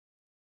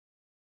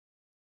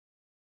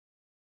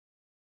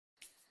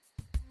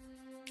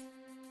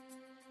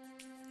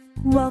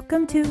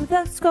Welcome to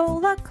the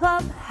Schola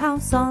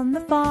Clubhouse on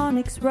the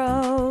PHONICS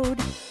Road,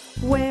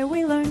 where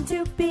we learn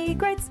to be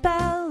great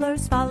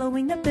spellers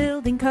following the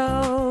building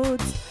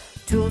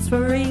codes. Tools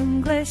for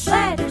English,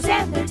 letters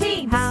and their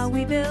teams, how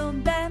we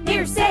build them,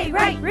 hear, say,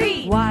 write,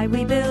 read, why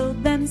we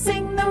build them,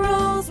 sing the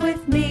rules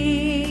with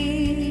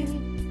me.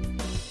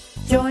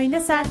 Join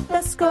us at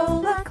the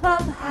Schola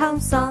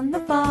Clubhouse on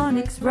the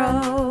PHONICS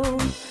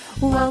Road.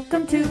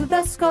 Welcome to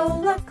the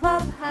Schola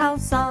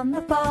Clubhouse on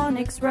the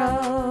PHONICS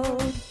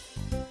Road.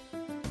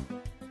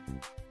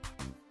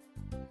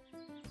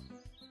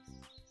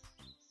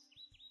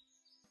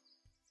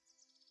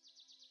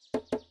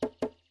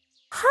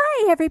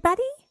 Hi,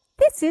 everybody.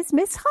 This is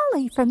Miss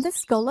Holly from the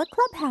Schola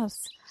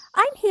Clubhouse.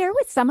 I'm here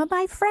with some of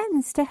my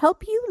friends to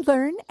help you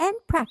learn and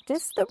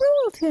practice the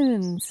rule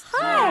tunes.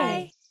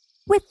 Hi!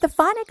 With the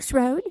PHONICS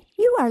Road,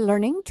 you are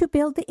learning to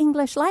build the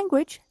English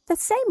language the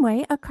same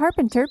way a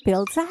carpenter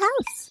builds a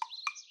house.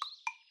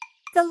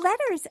 The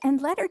letters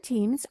and letter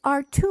teams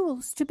are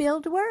tools to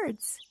build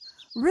words.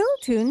 Rule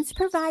tunes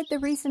provide the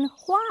reason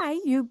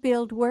why you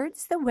build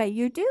words the way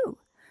you do.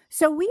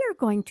 So we are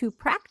going to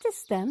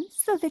practice them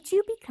so that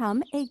you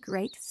become a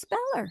great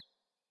speller.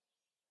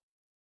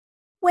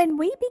 When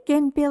we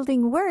begin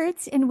building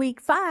words in week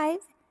 5,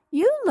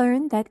 you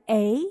learn that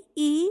A,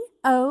 E,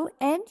 O,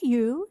 and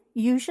U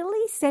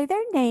usually say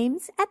their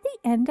names at the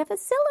end of a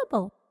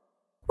syllable.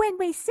 When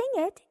we sing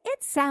it,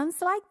 it sounds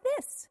like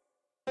this.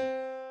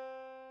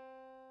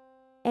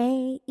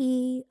 A,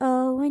 E,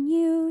 O, and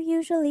U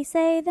usually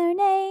say their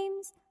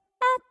names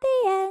at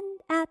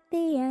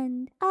the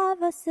end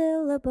of a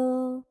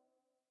syllable.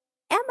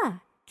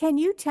 Emma, can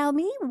you tell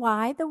me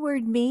why the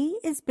word me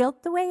is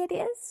built the way it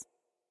is?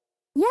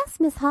 Yes,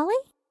 Miss Holly.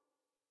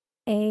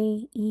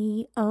 A,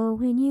 E, O,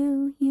 and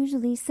U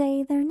usually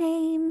say their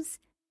names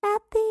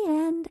at the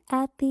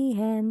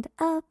end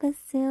of a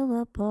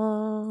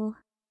syllable.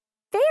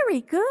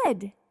 Very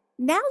good.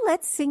 Now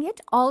let's sing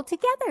it all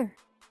together.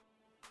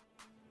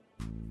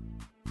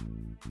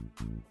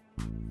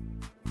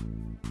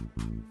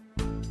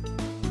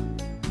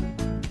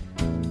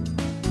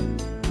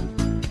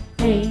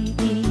 A,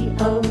 E,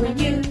 O, and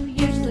U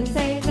usually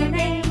say their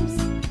names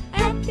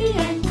at the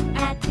end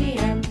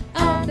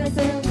of the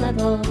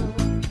syllable.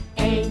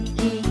 A,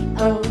 E,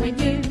 O,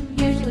 and U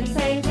usually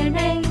say their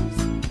names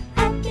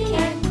at the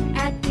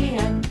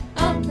end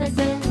of the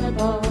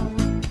syllable.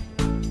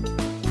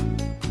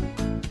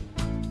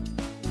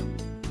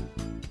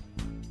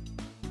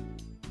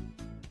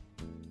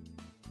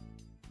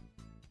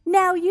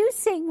 Now you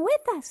sing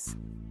with us.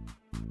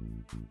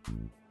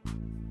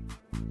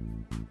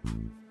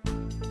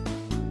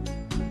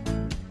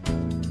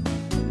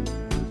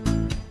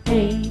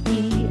 A,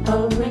 E,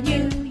 O, and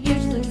U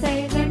usually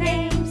say their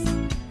names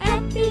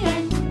at the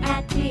end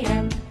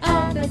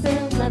of the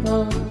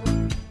syllable.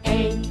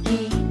 A,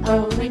 E,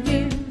 O, and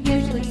U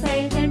usually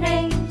say their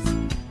names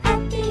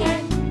at the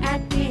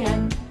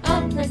end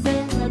of the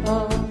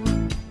syllable.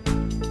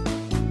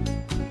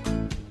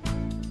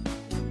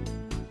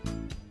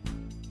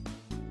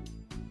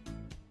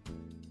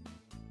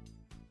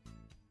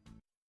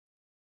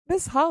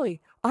 Miss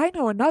Holly, I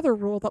know another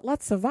rule that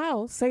lets a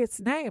vowel say its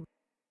name.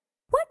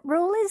 What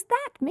rule is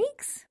that,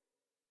 Meeks?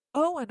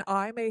 O and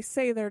I may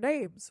say their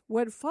names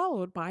when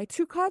followed by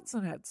 2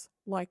 consonants,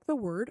 like the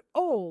word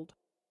old.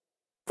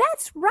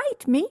 That's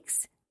right,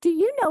 Meeks. Do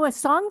you know a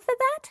song for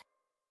that?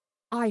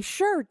 I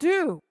sure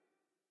do.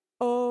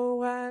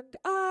 O and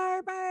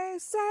I may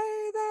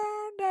say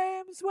their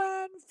names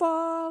when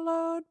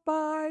followed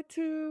by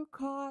 2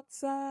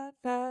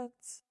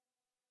 consonants.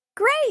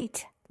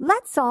 Great!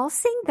 Let's all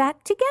sing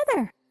that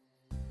together.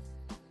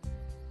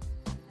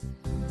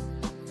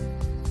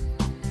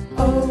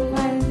 Oh,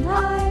 and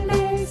I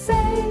may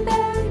say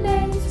their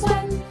names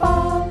when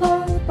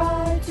followed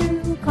by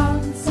 2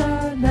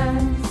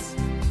 consonants.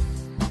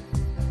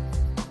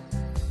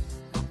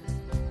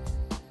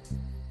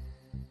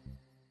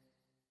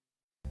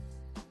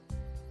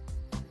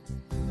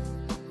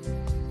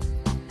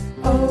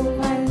 Oh,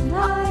 and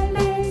I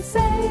may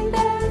say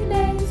their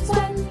names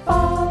when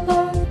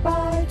followed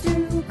by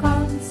 2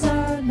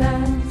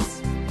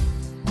 consonants.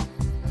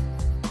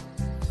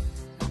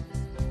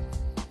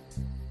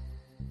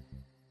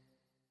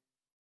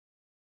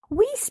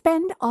 We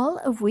spend all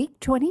of week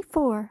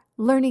 24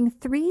 learning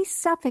 3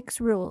 suffix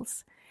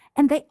rules,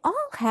 and they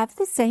all have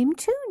the same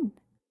tune.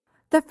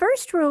 The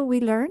first rule we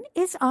learn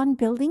is on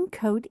building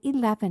code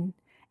 11,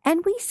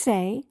 and we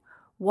say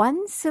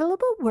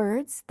 1-syllable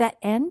words that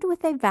end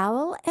with a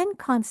vowel and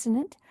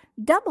consonant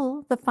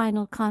double the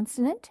final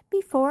consonant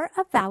before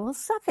a vowel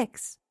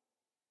suffix.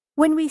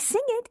 When we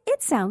sing it,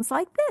 it sounds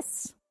like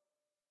this.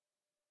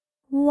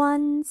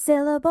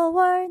 1-syllable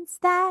words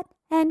that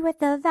end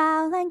with a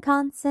vowel and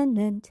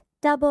consonant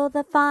double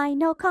the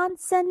final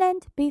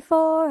consonant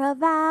before a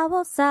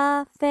vowel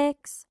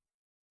suffix.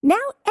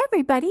 Now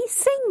everybody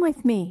sing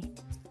with me.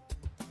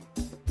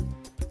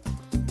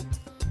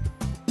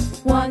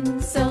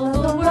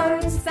 1-syllable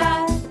words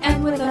that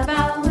end with a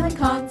vowel and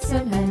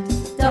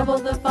consonant double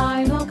the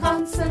final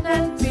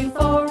consonant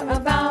before a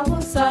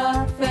vowel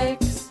suffix.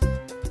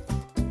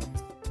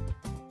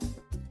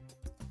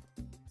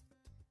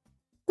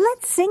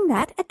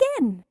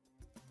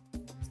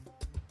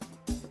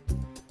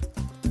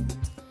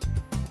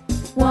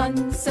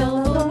 One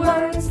syllable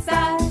words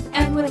that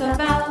end with a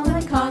vowel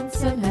and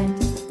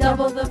consonant.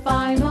 Double the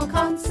final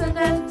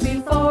consonant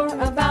before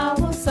a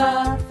vowel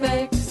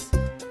suffix.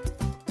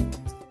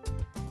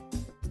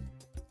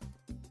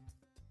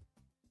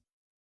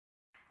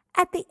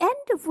 At the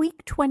end of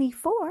week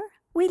 24,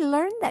 we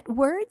learned that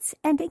words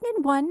ending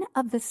in one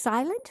of the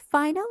silent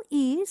final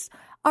E's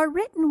are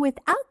written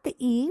without the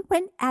E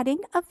when adding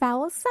a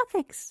vowel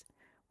suffix.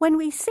 When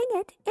we sing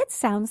it, it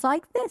sounds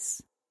like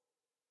this.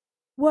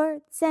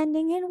 Words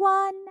ending in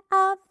one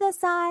of the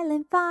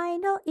silent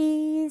final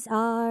E's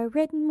are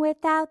written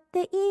without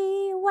the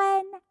E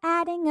when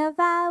adding a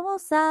vowel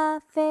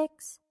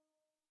suffix.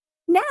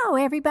 Now,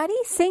 everybody,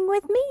 sing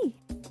with me.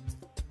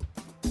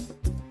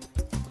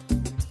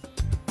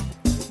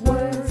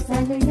 Words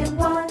ending in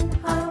one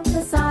of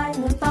the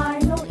silent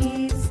final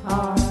E's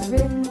are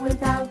written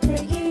without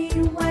the E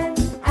when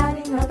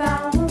adding a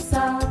vowel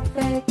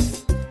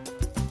suffix.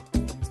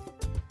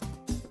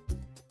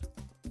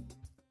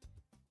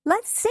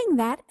 Let's sing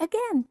that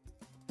again.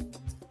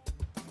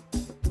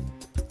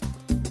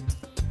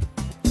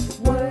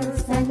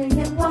 Words ending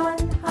in one